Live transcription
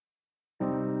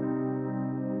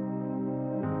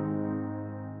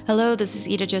Hello, this is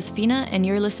Ida Josefina, and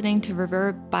you're listening to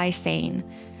Reverb by Sane.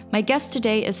 My guest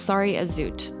today is Sari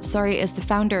Azout. Sari is the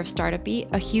founder of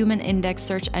Startupy, a human index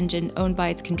search engine owned by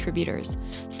its contributors.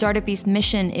 Startupy's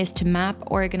mission is to map,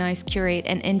 organize, curate,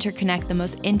 and interconnect the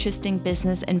most interesting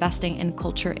business, investing, and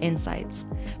culture insights.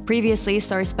 Previously,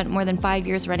 Sari spent more than 5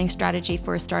 years running strategy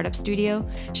for a startup studio.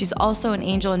 She's also an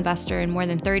angel investor in more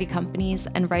than 30 companies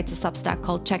and writes a Substack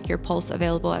called Check Your Pulse,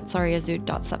 available at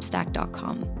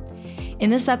sariazout.substack.com. In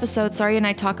this episode, Sari and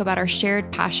I talk about our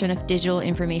shared passion of digital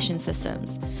information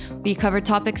systems. We cover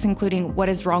topics including what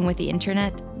is wrong with the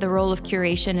internet, the role of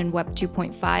curation in Web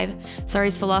 2.5,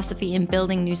 Sari's philosophy in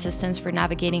building new systems for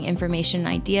navigating information and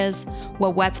ideas,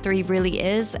 what Web 3 really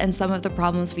is, and some of the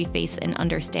problems we face in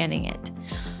understanding it.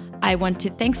 I want to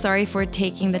thank Sari for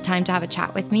taking the time to have a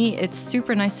chat with me. It's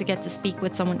super nice to get to speak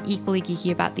with someone equally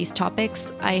geeky about these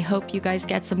topics. I hope you guys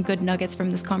get some good nuggets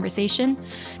from this conversation.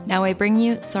 Now I bring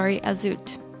you Sari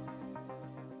Azout.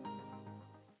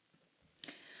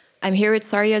 I'm here with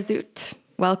Sari Azout.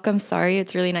 Welcome, Sari.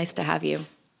 It's really nice to have you.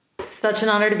 Such an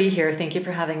honor to be here. Thank you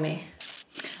for having me.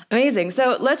 Amazing.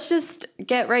 So let's just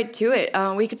get right to it.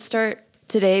 We could start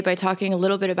today by talking a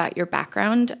little bit about your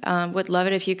background. Would love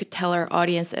it if you could tell our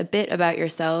audience a bit about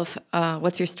yourself.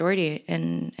 What's your story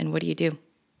and what do you do?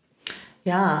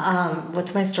 Yeah,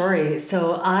 what's my story?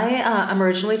 So I'm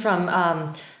originally from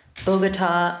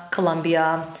Bogota,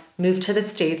 Colombia, moved to the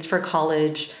States for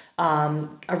college,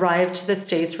 arrived to the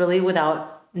States really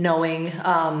without knowing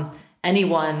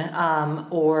anyone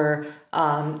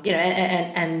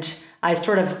and I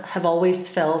sort of have always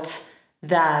felt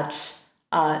that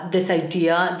this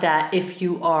idea that if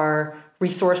you are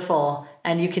resourceful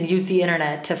and you can use the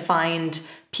internet to find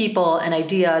people and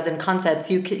ideas and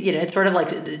concepts, you can, it's sort of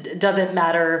like, it doesn't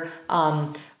matter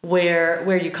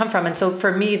where you come from. And so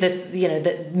for me, this,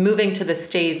 moving to the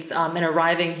States and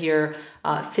arriving here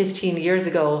 15 years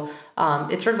ago,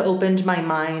 it sort of opened my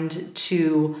mind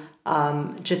to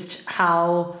just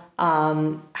how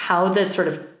the sort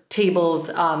of tables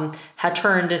had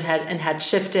turned and had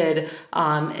shifted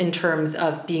in terms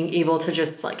of being able to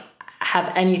just like have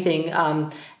anything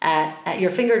at your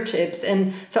fingertips.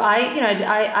 And so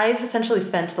I've essentially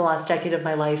spent the last decade of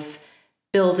my life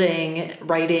building,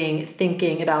 writing,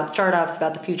 thinking about startups,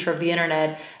 about the future of the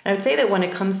internet. And I would say that when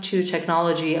it comes to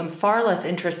technology, I'm far less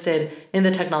interested in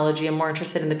the technology. I'm more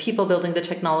interested in the people building the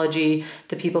technology,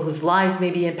 the people whose lives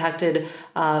may be impacted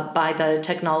by the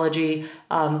technology.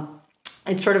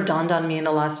 It sort of dawned on me in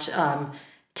the last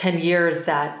 10 years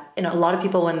that a lot of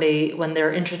people when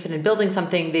they're interested in building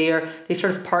something, they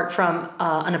sort of part from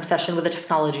an obsession with the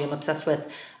technology. I'm obsessed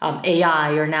with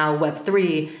AI or now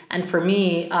Web3, and for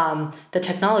me, the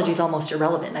technology is almost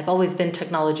irrelevant. I've always been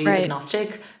technology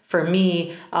agnostic. For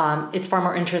me, it's far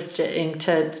more interesting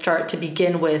to start to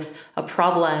begin with a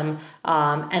problem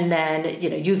and then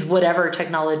use whatever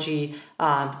technology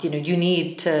you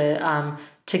need to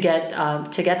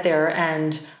get there.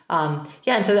 And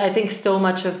and so I think so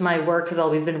much of my work has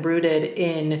always been rooted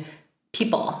in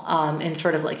people and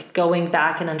sort of like going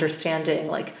back and understanding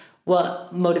like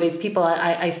what motivates people.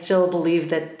 I still believe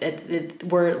that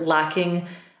we're lacking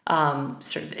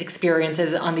sort of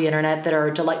experiences on the internet that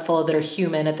are delightful, that are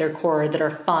human at their core, that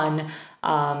are fun.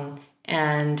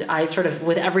 And I sort of,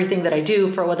 with everything that I do,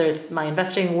 for whether it's my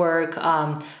investing work,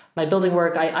 my building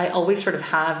work, I always sort of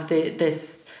have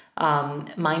this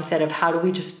mindset of how do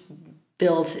we just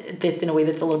build this in a way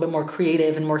that's a little bit more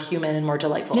creative and more human and more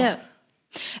delightful. Yeah.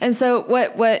 And so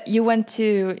what you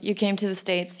came to the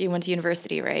States, you went to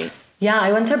university, right? Yeah,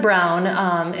 I went to Brown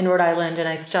in Rhode Island, and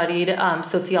I studied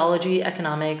sociology,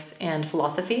 economics, and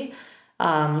philosophy.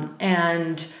 I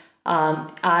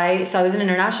was an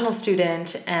international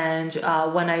student, and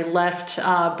when I left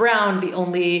Brown, the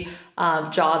only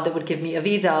job that would give me a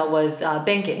visa was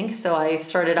banking. So I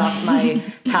started off my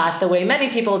path the way many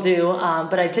people do,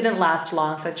 but I didn't last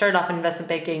long. So I started off in investment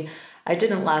banking. I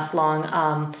didn't last long.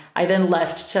 I then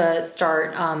left to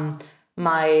start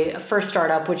my first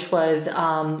startup, which was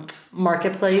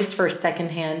marketplace for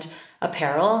secondhand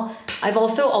apparel. I've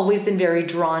also always been very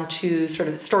drawn to sort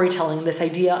of storytelling, this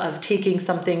idea of taking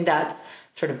something that's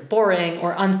sort of boring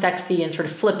or unsexy and sort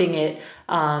of flipping it.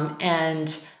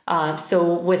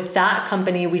 So with that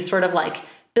company, we sort of like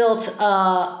built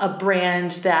a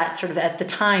brand that sort of at the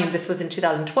time, this was in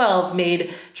 2012,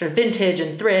 made sort of vintage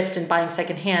and thrift and buying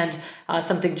secondhand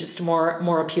something just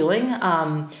more appealing.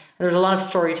 There's a lot of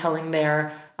storytelling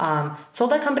there.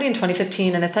 Sold that company in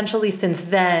 2015, and essentially since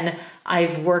then,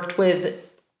 I've worked with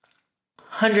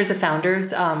hundreds of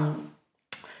founders,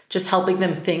 just helping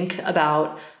them think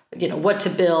about what to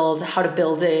build, how to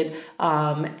build it,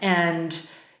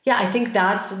 yeah, I think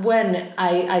that's when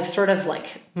I've sort of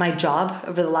like my job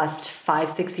over the last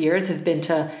 5-6 years has been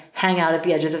to hang out at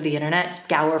the edges of the internet,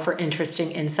 scour for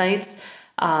interesting insights.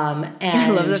 And I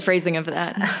love the phrasing of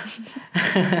that.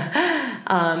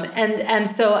 and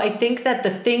so I think that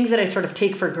the things that I sort of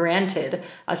take for granted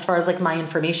as far as like my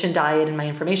information diet and my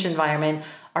information environment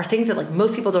are things that like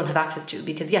most people don't have access to,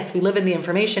 because yes, we live in the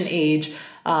information age,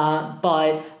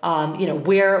 but you know,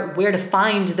 where to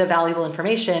find the valuable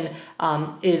information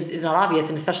is not obvious,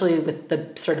 and especially with the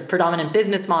sort of predominant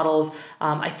business models,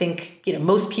 I think, you know,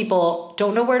 most people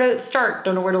don't know where to start,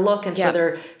 don't know where to look, and so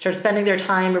they're sort of spending their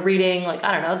time reading, like,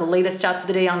 I don't know, the latest stats of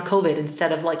the day on COVID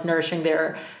instead of like nourishing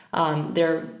their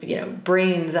you know,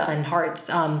 brains and hearts.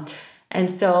 And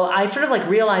so I sort of like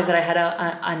realized that I had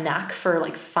a knack for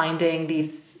like finding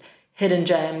these hidden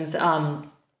gems.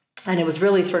 And it was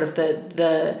really sort of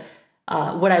the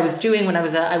what I was doing when I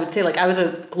would say like I was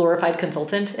a glorified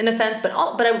consultant in a sense, but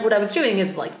what I was doing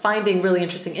is like finding really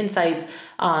interesting insights,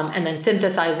 and then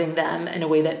synthesizing them in a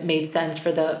way that made sense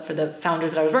for the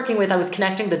founders that I was working with. I was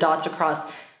connecting the dots across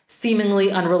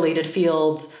seemingly unrelated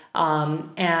fields,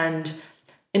 and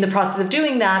in the process of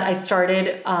doing that,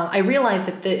 I realized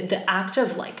that the act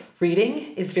of like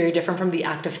reading is very different from the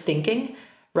act of thinking,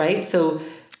 right? So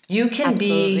you can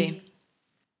be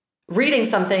reading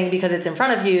something because it's in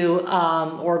front of you,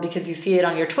 or because you see it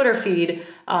on your Twitter feed,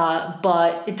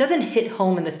 but it doesn't hit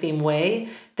home in the same way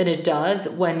that it does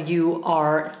when you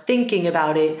are thinking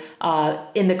about it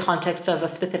in the context of a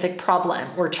specific problem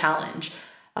or challenge.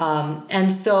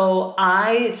 And so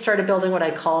I started building what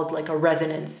I called like a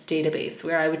resonance database,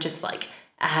 where I would just like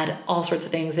add all sorts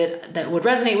of things that would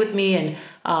resonate with me, and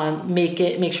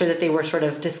make sure that they were sort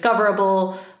of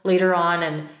discoverable later on.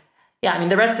 And yeah, I mean,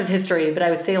 the rest is history, but I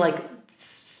would say like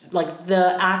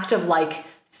the act of like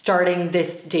starting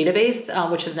this database,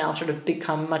 which has now sort of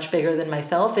become much bigger than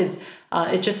myself, is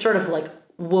it just sort of like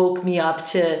woke me up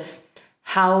to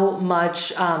how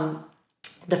much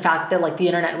the fact that like the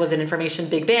internet was an information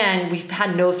big bang, we've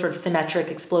had no sort of symmetric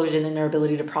explosion in our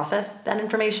ability to process that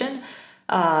information.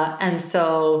 And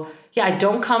so, yeah, I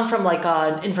don't come from like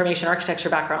an information architecture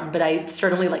background, but I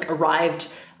certainly like arrived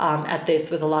at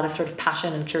this with a lot of sort of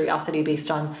passion and curiosity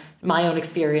based on my own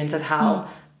experience of how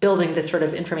building this sort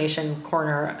of information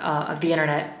corner of the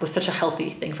internet was such a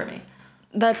healthy thing for me.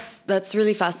 That's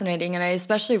really fascinating, and I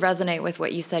especially resonate with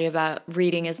what you said about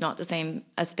reading is not the same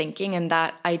as thinking, and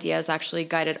that idea has actually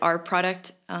guided our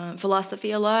product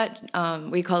philosophy a lot.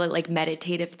 We call it like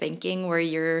meditative thinking, where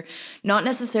you're not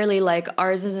necessarily like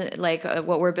ours isn't like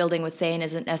what we're building with Sane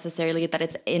isn't necessarily that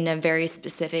it's in a very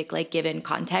specific like given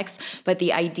context, but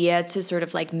the idea to sort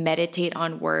of like meditate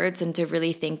on words and to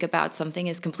really think about something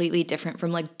is completely different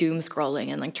from like doom scrolling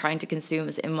and like trying to consume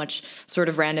as much sort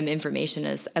of random information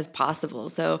as possible.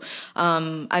 So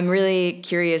I'm really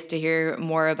curious to hear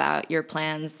more about your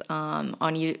plans on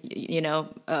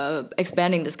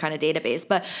expanding this kind of database.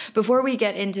 But before we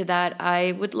get into that,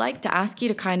 I would like to ask you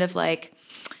to kind of like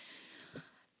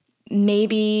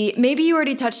maybe you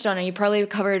already touched on it, you probably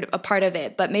covered a part of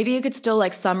it, but maybe you could still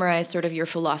like summarize sort of your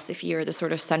philosophy or the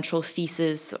sort of central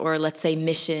thesis or let's say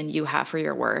mission you have for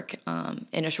your work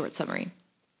in a short summary.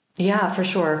 Yeah, for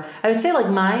sure. I would say like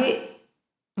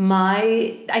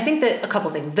I think that a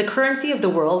couple things. The currency of the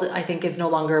world, I think, is no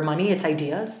longer money, it's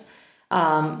ideas.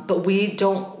 But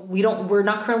we're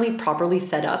not currently properly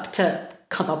set up to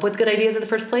come up with good ideas in the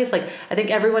first place. Like, I think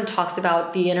everyone talks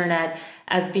about the internet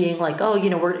as being like, oh, you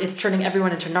know, it's turning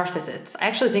everyone into narcissists. I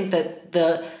actually think that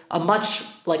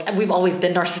we've always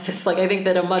been narcissists. Like, I think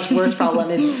that a much worse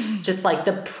problem is just like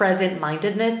the present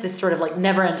mindedness, this sort of like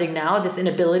never ending now, this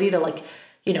inability to like,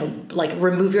 you know, like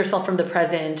remove yourself from the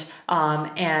present,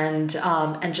 and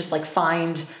just like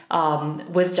find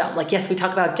wisdom. Like, yes, we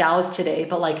talk about DAOs today,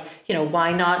 but like, you know,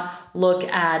 why not look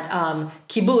at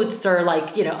kibbutz or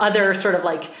like, you know, other sort of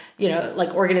like, you know,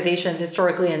 like organizations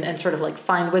historically and sort of like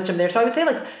find wisdom there. So I would say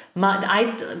like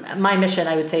my mission,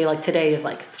 I would say like today is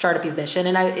like Startupy's mission.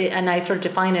 And I sort of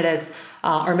define it as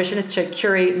our mission is to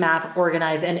curate, map,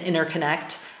 organize, and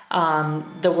interconnect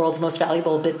the world's most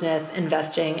valuable business,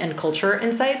 investing, and culture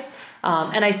insights.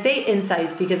 And I say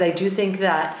insights because I do think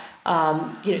that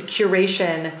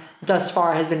curation thus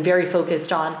far has been very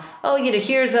focused on, oh, you know,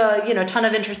 here's a ton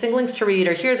of interesting links to read,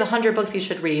 or here's 100 books you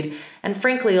should read. And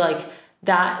frankly, like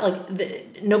that,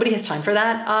 like nobody has time for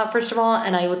that, first of all.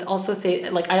 And I would also say,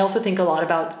 like, I also think a lot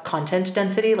about content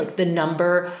density, like the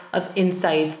number of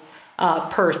insights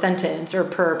per sentence or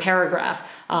per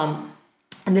paragraph.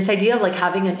 And And this idea of like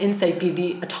having an insight be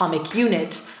the atomic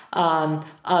unit of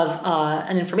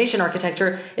an information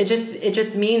architecture, it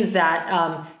just means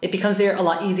that it becomes a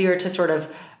lot easier to sort of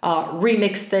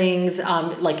remix things,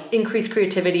 like increase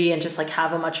creativity and just like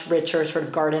have a much richer sort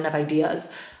of garden of ideas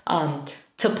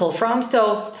to pull from.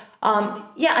 So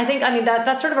I mean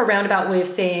that's sort of a roundabout way of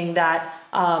saying that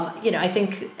I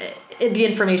think the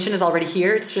information is already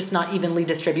here. It's just not evenly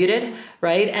distributed,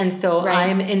 right? And so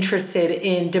I'm interested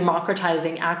in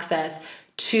democratizing access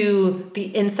to the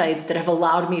insights that have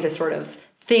allowed me to sort of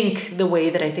think the way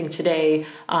that I think today,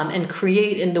 and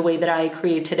create in the way that I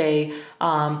create today.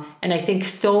 And I think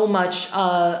so much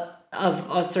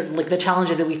of sort of like the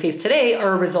challenges that we face today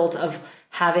are a result of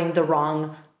having the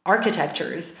wrong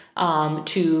architectures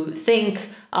to think,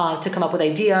 to come up with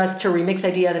ideas, to remix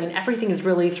ideas. I mean, everything is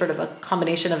really sort of a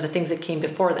combination of the things that came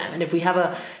before them. And if we have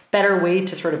a better way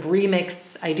to sort of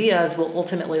remix ideas, we'll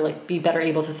ultimately like be better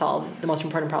able to solve the most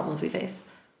important problems we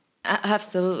face.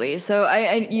 Absolutely. So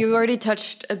you already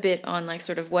touched a bit on like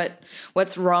sort of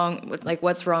what's wrong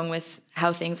with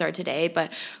how things are today,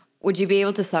 but would you be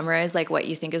able to summarize like what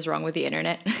you think is wrong with the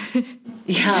internet?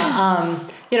 Yeah.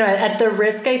 At the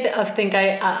risk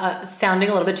of sounding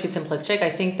a little bit too simplistic, I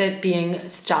think that being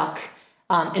stuck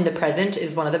in the present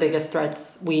is one of the biggest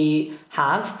threats we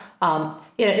have.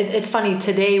 It's funny,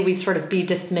 today we'd sort of be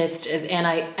dismissed as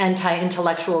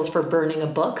anti-intellectuals for burning a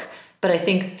book. But I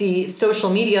think the social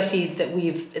media feeds that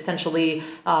we've essentially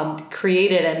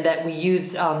created and that we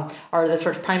use are the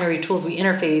sort of primary tools we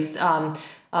interface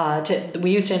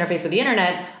we use to interface with the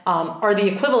internet are the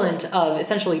equivalent of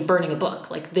essentially burning a book.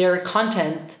 Like their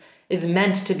content is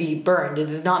meant to be burned. It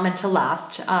is not meant to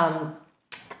last.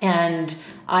 And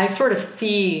I sort of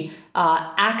see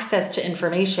access to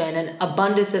information and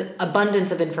abundance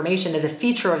of information as a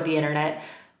feature of the internet.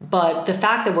 But the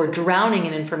fact that we're drowning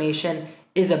in information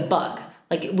is a bug.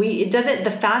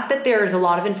 The fact that there's a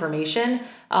lot of information,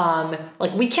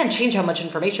 we can't change how much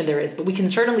information there is, but we can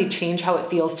certainly change how it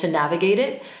feels to navigate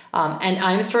it. And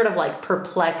I'm sort of like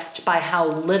perplexed by how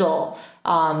little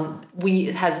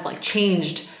has like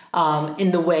changed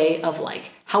in the way of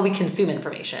like how we consume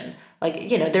information.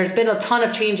 There's been a ton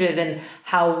of changes in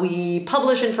how we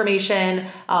publish information,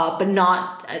 but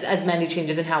not as many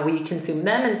changes in how we consume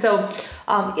them. And so,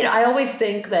 I always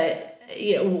think that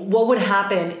what would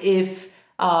happen if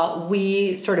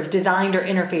we sort of designed our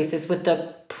interfaces with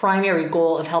the primary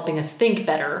goal of helping us think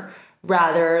better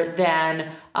rather than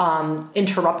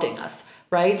interrupting us,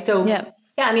 right? So,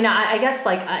 I guess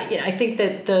I think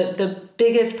that the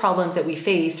biggest problems that we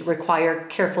face require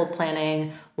careful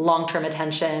planning, long-term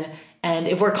attention. And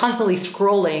if we're constantly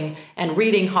scrolling and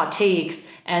reading hot takes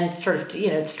and sort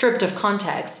of, stripped of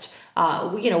context,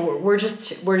 we're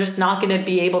just not going to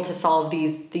be able to solve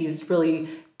these really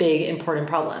big, important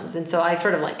problems. And so I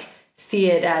sort of like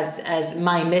see it as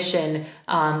my mission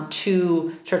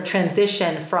to sort of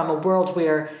transition from a world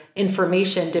where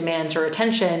information demands your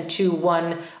attention to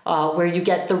one where you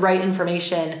get the right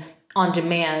information on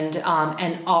demand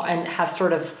and have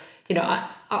sort of,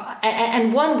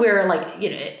 and one where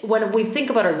when we think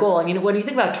about our goal, I mean, when you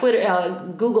think about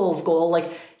Google's goal,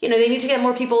 they need to get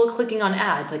more people clicking on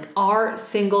ads. Like our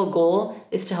single goal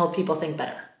is to help people think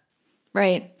better.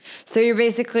 Right. So you're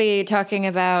basically talking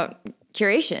about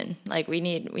curation. Like we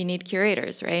need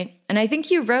curators, right? And I think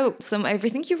you wrote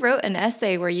an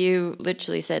essay where you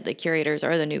literally said that curators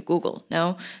are the new Google.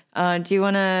 No? Do you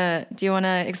wanna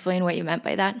explain what you meant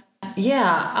by that?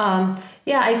 Yeah.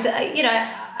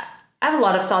 I have a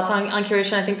lot of thoughts on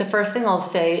curation. I think the first thing I'll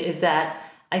say is that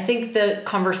I think the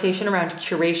conversation around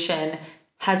curation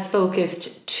has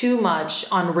focused too much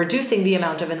on reducing the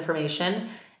amount of information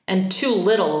and too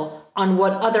little on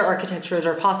what other architectures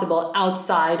are possible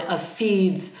outside of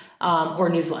feeds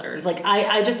or newsletters.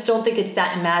 I just don't think it's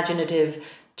that imaginative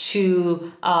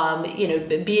to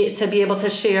be able to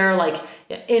share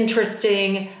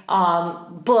interesting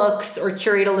books or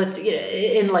curate a list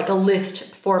in a list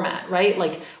format, right?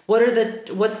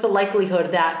 What's the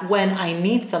likelihood that when I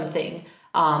need something,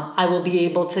 I will be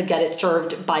able to get it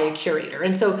served by a curator?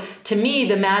 And so to me,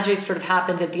 the magic sort of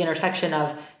happens at the intersection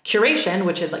of curation,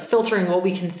 which is filtering what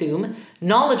we consume,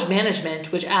 knowledge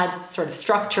management, which adds sort of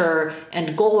structure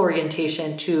and goal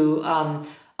orientation to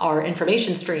our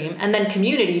information stream, and then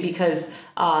community, because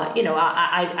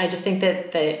I just think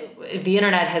that if the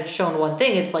internet has shown one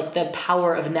thing, it's the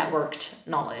power of networked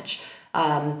knowledge.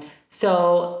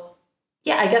 So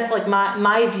yeah, I guess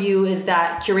my view is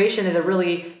that curation is a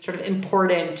really sort of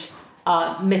important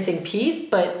missing piece,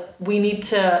 but we need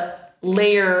to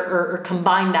layer or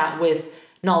combine that with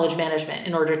knowledge management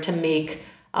in order to make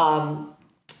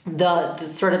the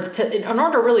sort of in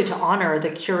order really to honor the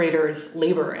curator's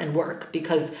labor and work,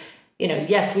 because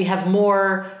yes, we have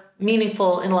more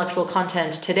meaningful intellectual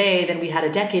content today than we had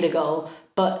a decade ago,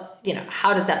 but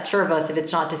how does that serve us if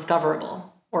it's not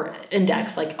discoverable or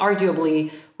indexed? Like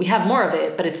arguably we have more of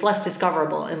it, but it's less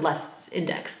discoverable and less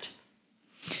indexed.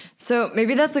 So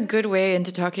maybe that's a good way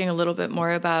into talking a little bit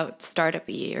more about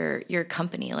Startup-y or your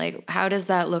company. Like, how does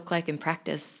that look like in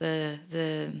practice,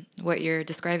 the what you're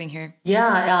describing here?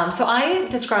 Yeah, so I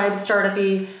describe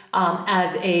Startup-y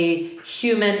as a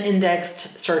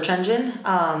human-indexed search engine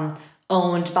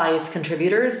owned by its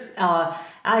contributors.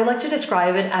 I like to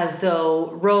describe it as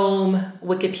though Rome,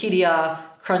 Wikipedia,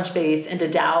 Crunchbase, and a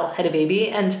DAO had a baby.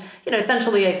 And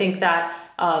essentially, I think that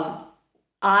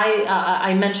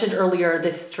I mentioned earlier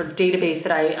this sort of database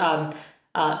that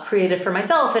I created for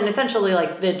myself, and essentially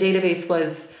like the database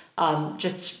was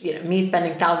just me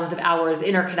spending thousands of hours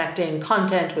interconnecting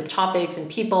content with topics and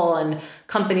people and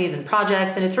companies and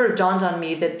projects, and it sort of dawned on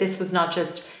me that this was not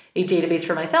just a database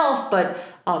for myself, but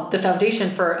the foundation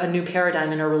for a new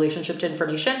paradigm in our relationship to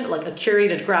information. Like a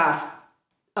curated graph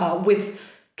with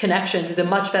connections is a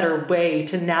much better way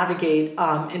to navigate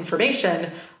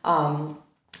information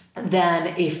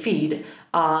than a feed.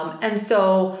 And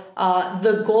so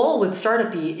the goal with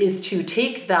Startup-y is to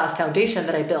take the foundation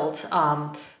that I built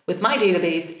with my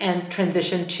database and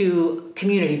transition to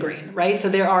community brain, right? So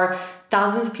there are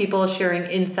thousands of people sharing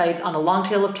insights on a long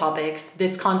tail of topics.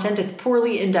 This content is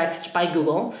poorly indexed by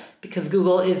Google because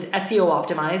Google is SEO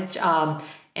optimized.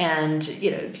 And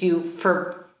if you,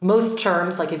 for most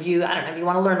terms, like if you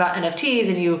want to learn about NFTs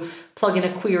and you plug in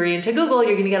a query into Google,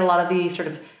 you're going to get a lot of the sort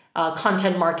of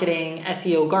content marketing,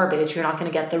 SEO garbage. You're not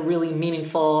going to get the really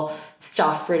meaningful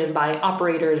stuff written by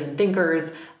operators and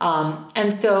thinkers.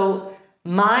 And so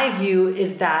my view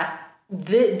is that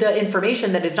the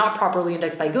information that is not properly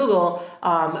indexed by Google,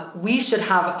 we should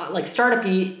have, like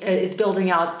Startup-y is building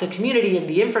out the community and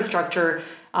the infrastructure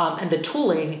and the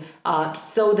tooling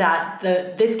so that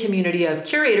this community of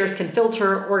curators can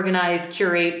filter, organize,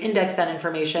 curate, index that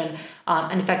information,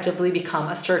 and effectively become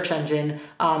a search engine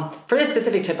for this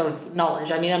specific type of knowledge.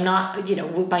 I mean, I'm not,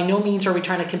 by no means are we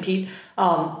trying to compete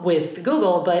with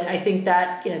Google, but I think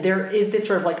that, there is this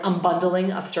sort of like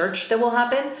unbundling of search that will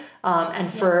happen.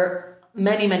 And for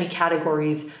many, many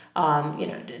categories,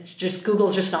 just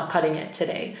Google's just not cutting it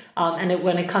today.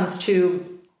 When it comes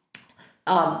to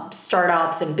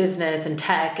startups and business and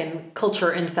tech and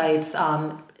culture insights,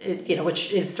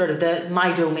 which is sort of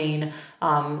my domain,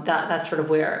 that's sort of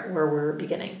where we're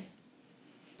beginning.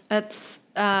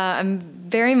 I'm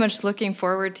very much looking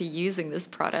forward to using this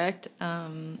product.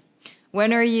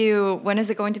 When is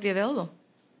it going to be available?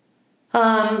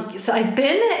 So I've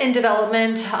been in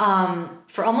development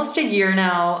for almost a year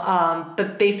now,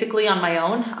 but basically on my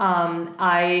own.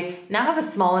 I now have a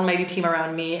small and mighty team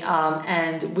around me,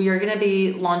 and we are going to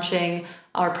be launching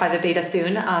our private beta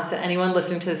soon. So anyone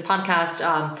listening to this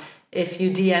podcast, if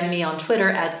you DM me on Twitter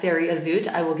at Sari Azout,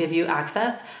 I will give you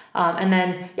access. And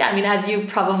then, as you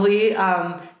probably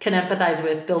can empathize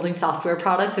with, building software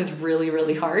products is really,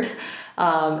 really hard.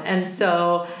 And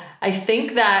so I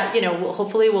think that,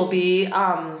 hopefully we'll be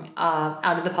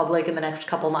out in the public in the next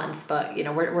couple months, but,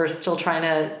 we're still trying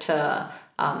to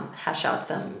hash out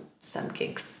some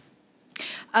kinks.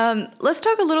 Let's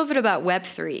talk a little bit about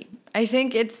Web3. I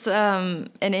think it's an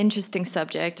interesting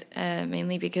subject,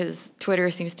 mainly because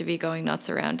Twitter seems to be going nuts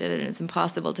around it, and it's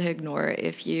impossible to ignore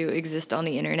if you exist on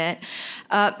the internet.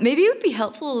 Maybe it would be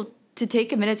helpful to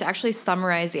take a minute to actually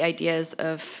summarize the ideas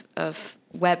of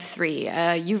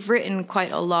Web3. You've written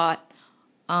quite a lot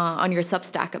on your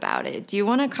Substack about it. Do you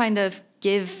want to kind of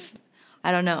give,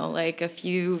 like a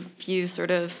few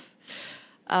sort of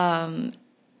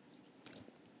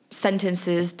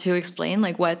sentences to explain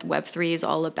like what Web3 is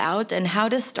all about, and how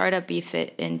does Startup-y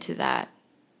fit into that?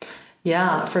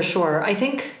 Yeah, for sure. I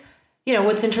think,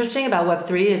 what's interesting about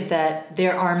Web3 is that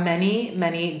there are many,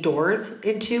 many doors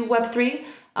into Web3.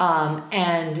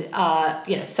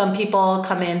 Some people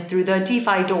come in through the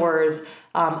DeFi doors,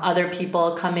 other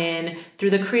people come in through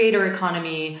the creator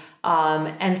economy.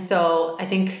 And so I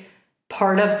think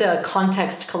part of the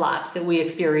context collapse that we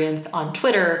experience on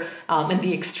Twitter, and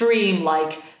the extreme,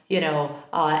 like,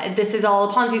 this is all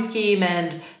a Ponzi scheme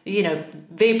and,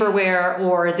 vaporware,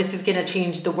 or this is going to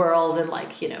change the world and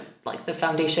like the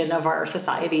foundation of our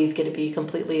society is going to be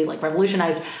completely like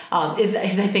revolutionized, is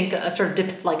I think a sort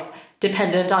of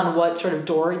dependent on what sort of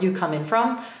door you come in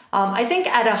from. I think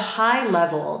at a high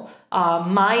level,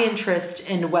 my interest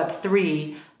in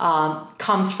Web3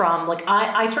 comes from like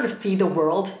I sort of see the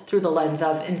world through the lens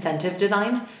of incentive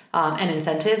design and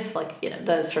incentives, like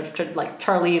the sort of like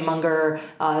Charlie Munger,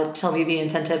 tell me the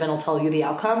incentive and I'll tell you the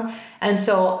outcome. And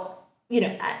so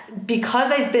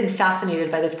because I've been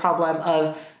fascinated by this problem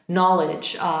of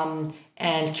knowledge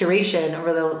and curation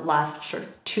over the last sort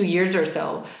of 2 years or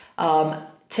so,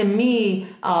 to me,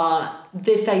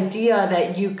 this idea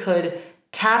that you could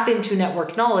tap into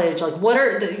network knowledge, like what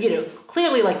are the,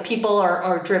 clearly like people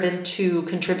are driven to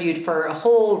contribute for a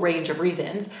whole range of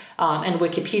reasons. And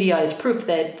Wikipedia is proof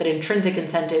that intrinsic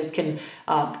incentives can,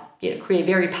 create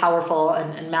very powerful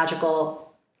and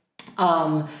magical,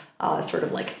 sort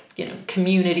of like,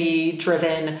 community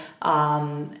driven,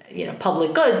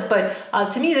 public goods. But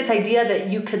to me, this idea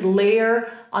that you could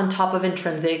layer on top of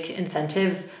intrinsic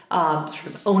incentives, sort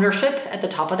of ownership at the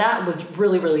top of that was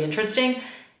really, really interesting.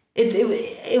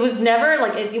 It was never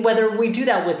like whether we do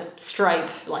that with Stripe,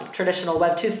 like traditional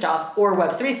Web 2 stuff or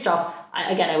Web 3 stuff.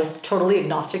 I was totally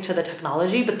agnostic to the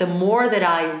technology, but the more that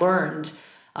I learned,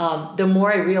 the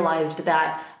more I realized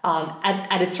that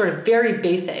at its sort of very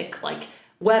basic, like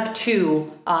Web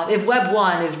 2, if Web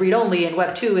 1 is read only and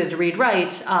Web 2 is read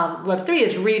write, Web 3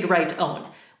 is read write own.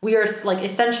 We are like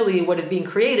essentially what is being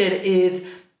created is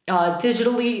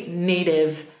digitally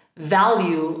native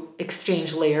value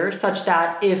exchange layer, such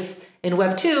that if in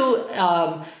Web 2,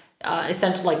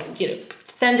 essentially like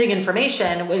sending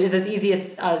information is as easy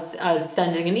as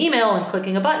sending an email and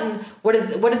clicking a button, what is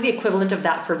the equivalent of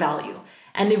that for value?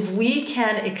 And if we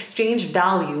can exchange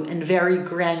value in very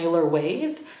granular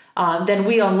ways, then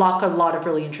we unlock a lot of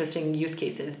really interesting use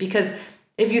cases. Because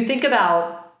if you think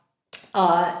about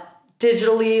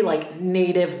digitally like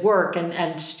native work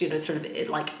and sort of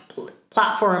like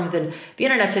platforms and the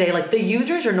internet today, like the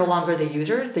users are no longer the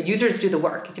users do the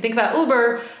work. If you think about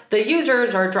Uber, the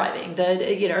users are driving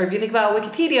or if you think about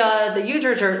Wikipedia, the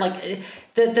users are like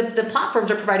the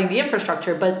platforms are providing the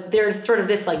infrastructure, but there's sort of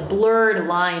this like blurred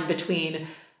line between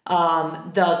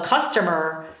the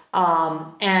customer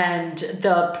and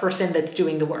the person that's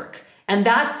doing the work. And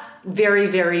that's very,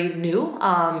 very new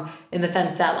in the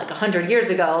sense that like 100 years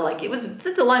ago, like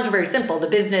the lines were very simple. The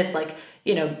business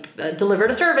delivered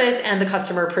a service and the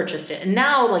customer purchased it. And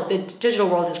now like the digital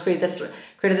world has created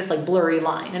this like blurry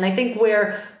line. And I think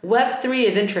where Web3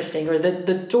 is interesting, or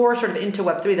the door sort of into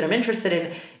Web3 that I'm interested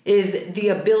in, is the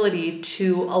ability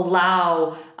to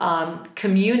allow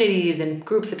communities and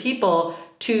groups of people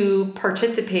to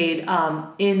participate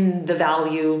in the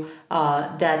value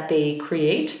that they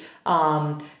create.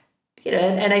 And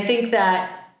I think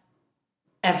that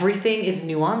everything is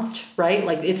nuanced, right?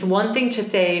 Like it's one thing to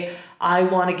say, I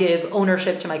want to give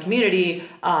ownership to my community.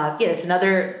 It's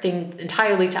another thing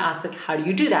entirely to ask, like, how do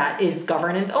you do that? Is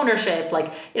governance ownership?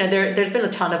 Like, there's been a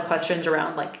ton of questions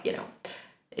around, like,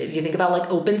 if you think about like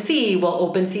OpenSea, well,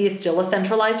 OpenSea is still a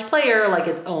centralized player, like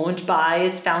it's owned by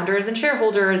its founders and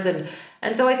shareholders. And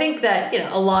so I think that,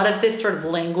 a lot of this sort of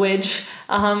language,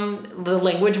 the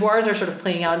language wars are sort of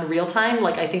playing out in real time.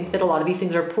 Like I think that a lot of these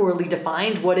things are poorly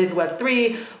defined. What is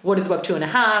Web3? What is Web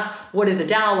 2.5? What is a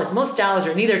DAO? Like most DAOs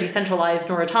are neither decentralized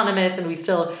nor autonomous, and we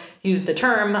still use the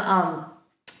term.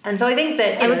 And so I think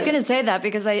that... I was going to say that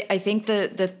because I think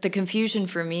the confusion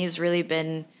for me has really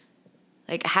been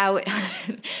like how,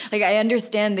 like I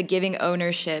understand the giving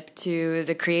ownership to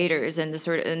the creators and the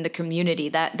sort of in the community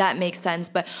that makes sense.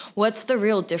 But what's the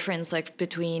real difference like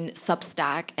between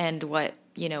Substack and what,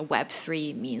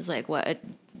 Web3 means, like what a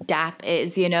DApp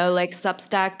is, like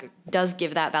Substack does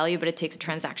give that value, but it takes a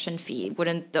transaction fee.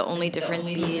 Wouldn't the only difference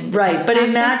be in the right? But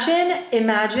imagine,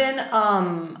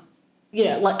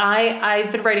 like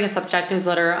I've been writing a Substack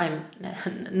newsletter. I'm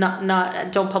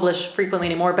don't publish frequently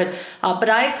anymore, but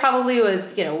I probably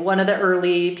was, one of the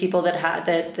early people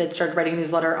that started writing a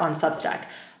newsletter on Substack.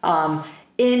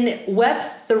 In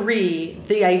Web3,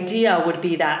 the idea would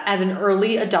be that as an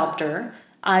early adopter,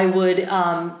 I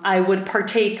would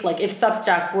partake, like if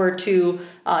Substack were to,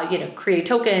 create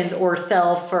tokens or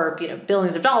sell for,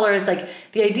 billions of dollars, like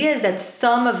the idea is that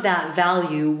some of that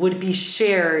value would be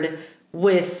shared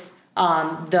with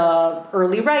the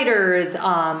early writers.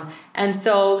 And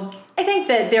so I think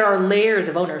that there are layers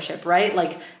of ownership, right?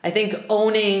 Like I think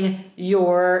owning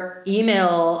your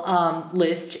email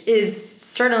list is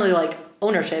certainly like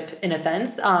ownership in a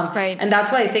sense. Right. And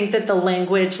that's why I think that the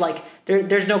language, like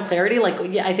there's no clarity. Like,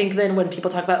 yeah, I think then when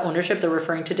people talk about ownership, they're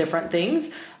referring to different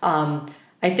things. I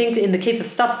think in the case of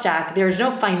Substack, there's no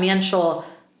financial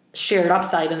shared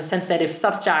upside in the sense that if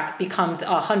Substack becomes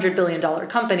 $100 billion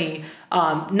company,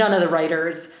 none of the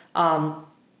writers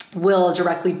will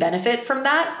directly benefit from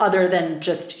that other than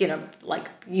just, like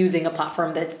using a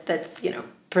platform that's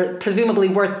presumably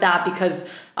worth that because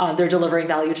they're delivering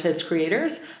value to its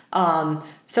creators.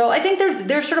 So I think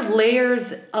there's sort of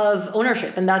layers of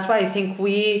ownership, and that's why I think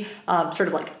we sort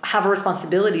of like have a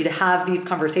responsibility to have these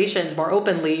conversations more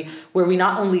openly, where we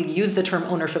not only use the term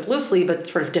ownership loosely, but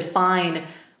sort of define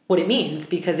what it means,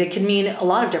 because it can mean a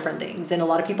lot of different things, and a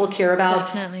lot of people care about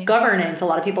Definitely. governance. A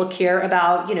lot of people care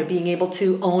about being able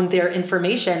to own their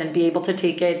information and be able to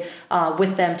take it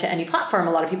with them to any platform.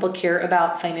 A lot of people care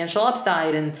about financial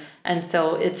upside, and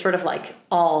so it's sort of like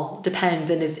all depends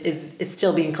and is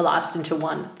still being collapsed into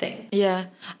one thing. Yeah.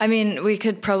 I mean, we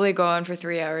could probably go on for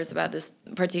 3 hours about this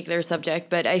particular subject,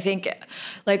 but I think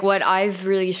like what I've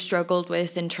really struggled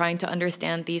with in trying to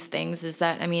understand these things is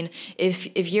that, I mean,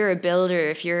 if you're a builder,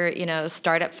 if you're, a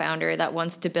startup founder that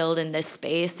wants to build in this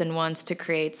space and wants to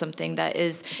create something that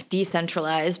is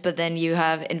decentralized, but then you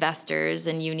have investors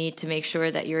and you need to make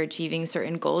sure that you're achieving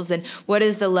certain goals, then what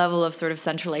is the level of sort of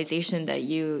centralization that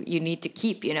you need to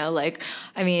keep, like,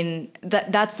 I mean,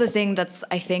 that's the thing that's,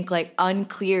 I think, like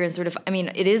unclear and sort of, I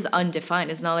mean, it is undefined.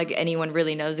 It's not like anyone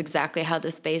really knows exactly how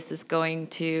the space is going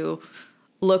to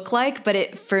look like.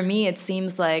 But for me, it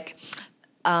seems like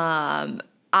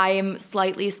I am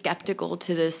slightly skeptical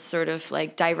to this sort of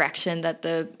like direction that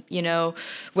the,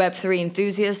 Web3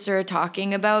 enthusiasts are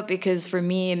talking about, because for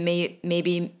me, it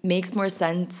maybe makes more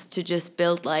sense to just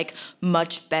build like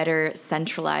much better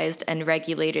centralized and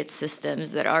regulated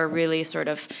systems that are really sort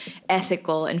of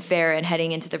ethical and fair and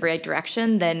heading into the right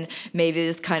direction than maybe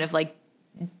this kind of like,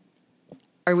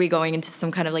 are we going into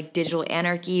some kind of like digital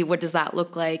anarchy? What does that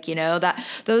look like?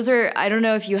 Those are, I don't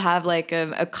know if you have like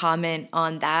a comment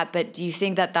on that, but do you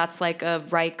think that that's like a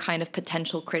right kind of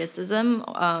potential criticism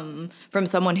from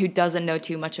someone who doesn't know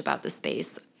too much about the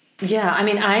space? Yeah, I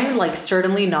mean, I'm like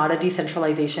certainly not a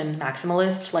decentralization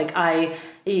maximalist.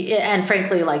 And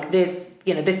frankly, like this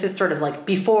is sort of like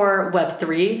before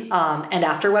Web3 and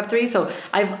after Web3. So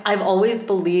I've always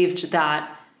believed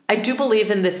that I do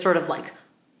believe in this sort of like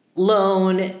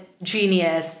lone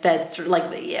genius that's like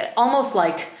almost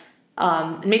like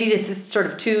maybe this is sort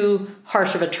of too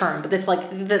harsh of a term, but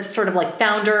that's sort of like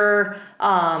founder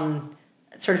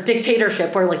sort of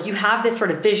dictatorship, where like you have this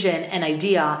sort of vision and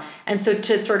idea, and so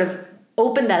to sort of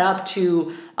open that up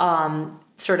to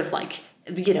sort of like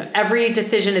every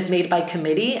decision is made by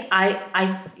committee,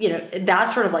 I that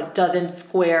sort of like doesn't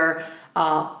square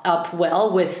up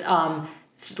well with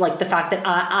like the fact that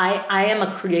I am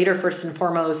a creator first and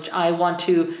foremost. I want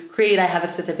to create. I have a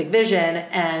specific vision,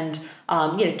 and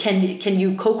can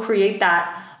you co-create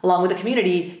that along with the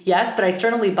community? Yes, but I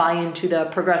certainly buy into the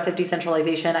progressive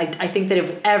decentralization. I think that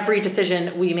if every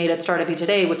decision we made at Startup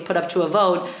today was put up to a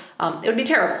vote, it would be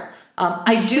terrible.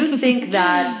 I do think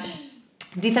that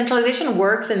decentralization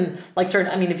works in like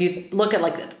certain. I mean, if you look at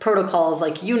like protocols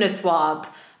like Uniswap,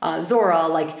 Zora,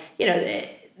 like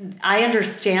I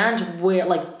understand where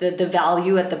like the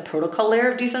value at the protocol layer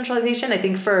of decentralization. I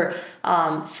think for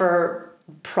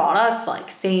products like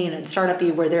Sane and Startup,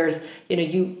 where there's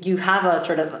you have a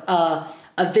sort of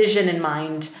a vision in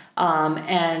mind,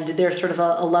 and there's sort of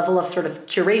a level of sort of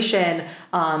curation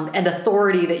and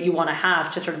authority that you want to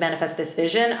have to sort of manifest this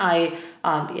vision.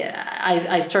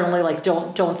 I certainly like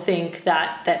don't think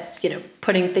that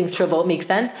putting things to a vote makes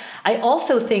sense. I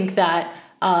also think that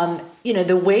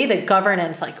the way that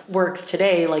governance like works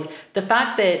today, like the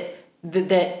fact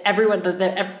that everyone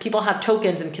that people have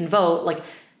tokens and can vote, like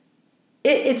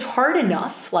it's hard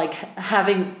enough, like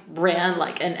having ran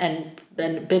like and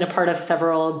been a part of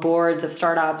several boards of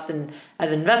startups and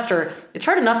as an investor, it's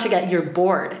hard enough to get your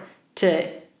board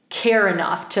to care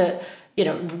enough to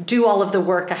do all of the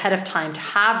work ahead of time, to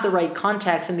have the right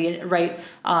context and the right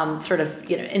sort of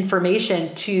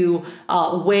information to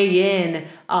weigh in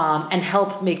and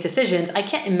help make decisions. I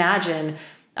can't imagine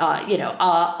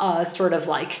a sort of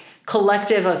like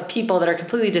collective of people that are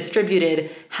completely distributed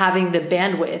having the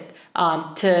bandwidth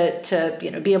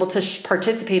to be able to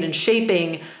participate in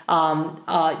shaping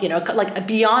like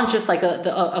beyond just like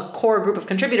a core group of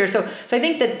contributors. So I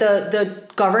think that the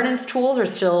governance tools are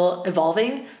still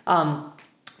evolving.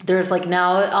 There's like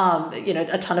now,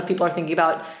 a ton of people are thinking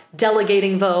about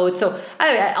delegating votes. So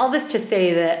all this to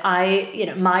say that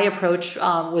my approach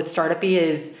with Startup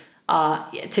is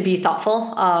to be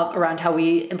thoughtful around how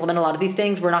we implement a lot of these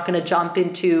things. We're not going to jump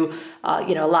into,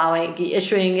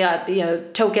 issuing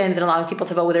tokens and allowing people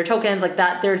to vote with their tokens like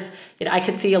that. There's, I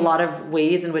could see a lot of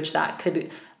ways in which that could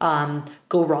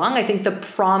go wrong. I think the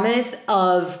promise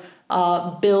of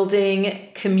building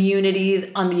communities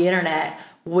on the internet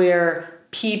where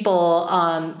people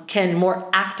can more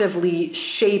actively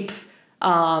shape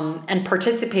and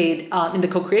participate in the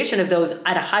co-creation of those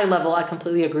at a high level, I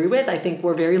completely agree with. I think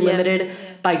we're very limited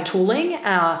by tooling.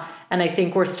 And I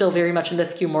think we're still very much in the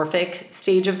skeuomorphic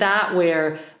stage of that,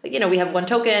 where, we have one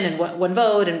token and one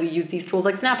vote, and we use these tools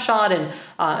like Snapshot.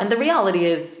 And the reality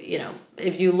is,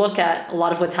 if you look at a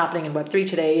lot of what's happening in Web3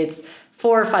 today, it's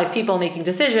 4 or 5 people making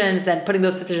decisions, then putting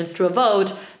those decisions to a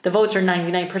vote. The votes are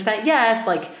 99% yes.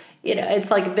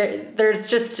 It's like there's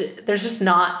just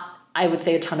not, I would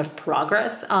say, a ton of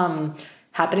progress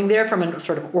happening there from a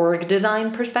sort of org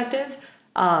design perspective.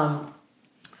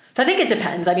 So I think it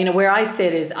depends. I mean, where I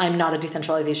sit is I'm not a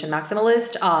decentralization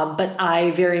maximalist, but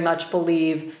I very much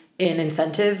believe in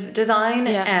incentive design.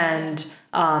 And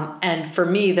for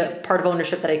me, the part of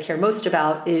ownership that I care most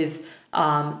about is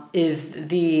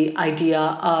the idea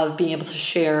of being able to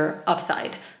share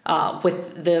upside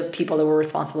with the people that were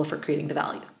responsible for creating the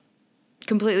value.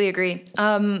 Completely agree.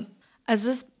 As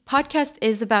this podcast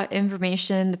is about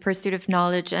information, the pursuit of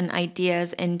knowledge, and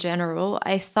ideas in general,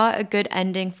 I thought a good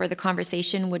ending for the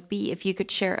conversation would be if you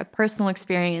could share a personal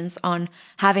experience on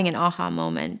having an aha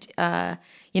moment.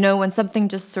 When something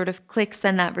just sort of clicks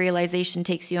and that realization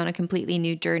takes you on a completely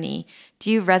new journey.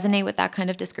 Do you resonate with that kind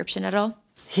of description at all?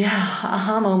 Yeah,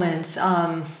 aha moments.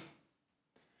 I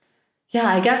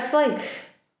guess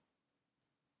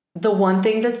the one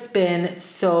thing that's been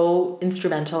so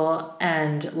instrumental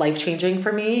and life-changing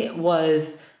for me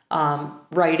was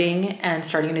writing and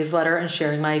starting a newsletter and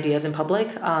sharing my ideas in public.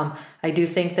 I do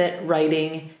think that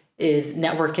writing is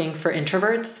networking for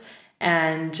introverts.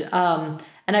 And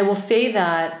I will say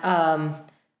that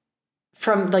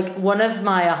from one of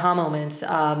my aha moments,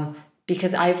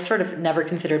 because I've sort of never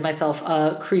considered myself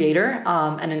a creator.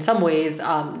 And in some ways,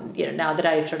 now that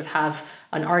I sort of have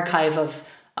an archive of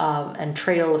and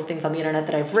trail of things on the internet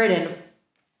that I've written,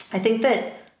 I think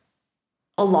that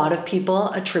a lot of people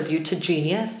attribute to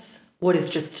genius what is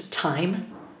just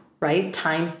time, right?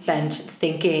 Time spent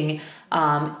thinking.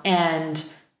 And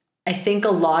I think a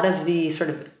lot of the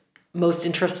sort of most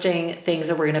interesting things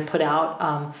that we're going to put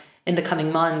out in the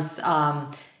coming months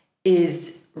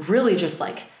is really just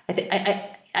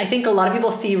I think a lot of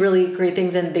people see really great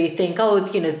things and they think,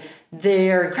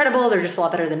 they're incredible. They're just a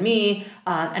lot better than me.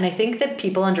 And I think that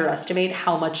people underestimate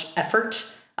how much effort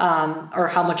or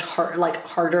how much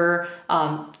harder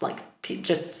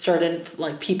just certain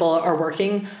people are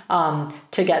working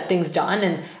to get things done.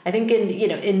 And I think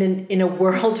in a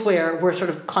world where we're sort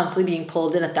of constantly being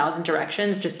pulled in 1,000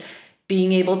 directions, just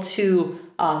being able to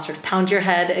sort of pound your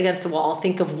head against the wall,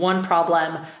 think of one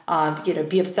problem,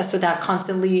 be obsessed with that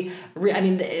constantly.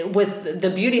 With the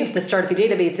beauty of the Startup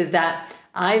database is that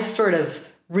I've sort of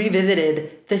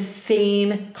revisited the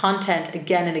same content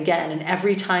again and again. And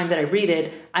every time that I read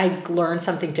it, I learn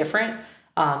something different,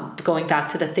 going back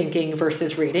to the thinking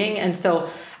versus reading. And so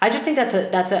I just think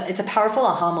it's a powerful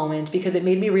aha moment, because it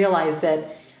made me realize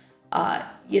that,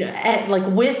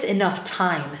 with enough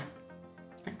time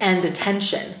and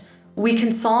attention, we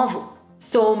can solve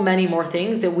so many more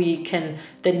things that we can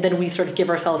than we sort of give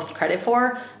ourselves credit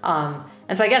for.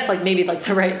 And so I guess maybe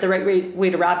the right way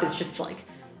to wrap is just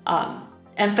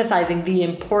emphasizing the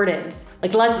importance.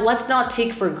 Let's not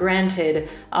take for granted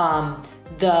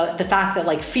the fact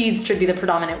that feeds should be the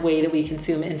predominant way that we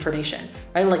consume information,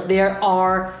 right? There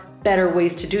are better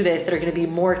ways to do this that are going to be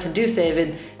more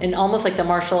conducive, and almost like the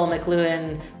Marshall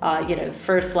McLuhan,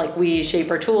 first we shape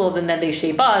our tools and then they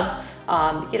shape us.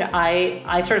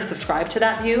 I sort of subscribe to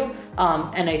that view.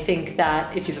 And I think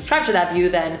that if you subscribe to that view,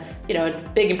 then, a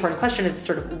big important question is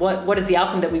sort of what is the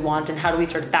outcome that we want, and how do we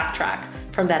sort of backtrack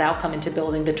from that outcome into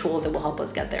building the tools that will help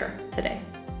us get there today.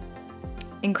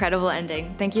 Incredible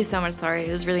ending. Thank you so much, Sari.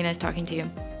 It was really nice talking to you.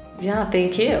 Yeah,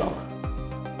 thank you.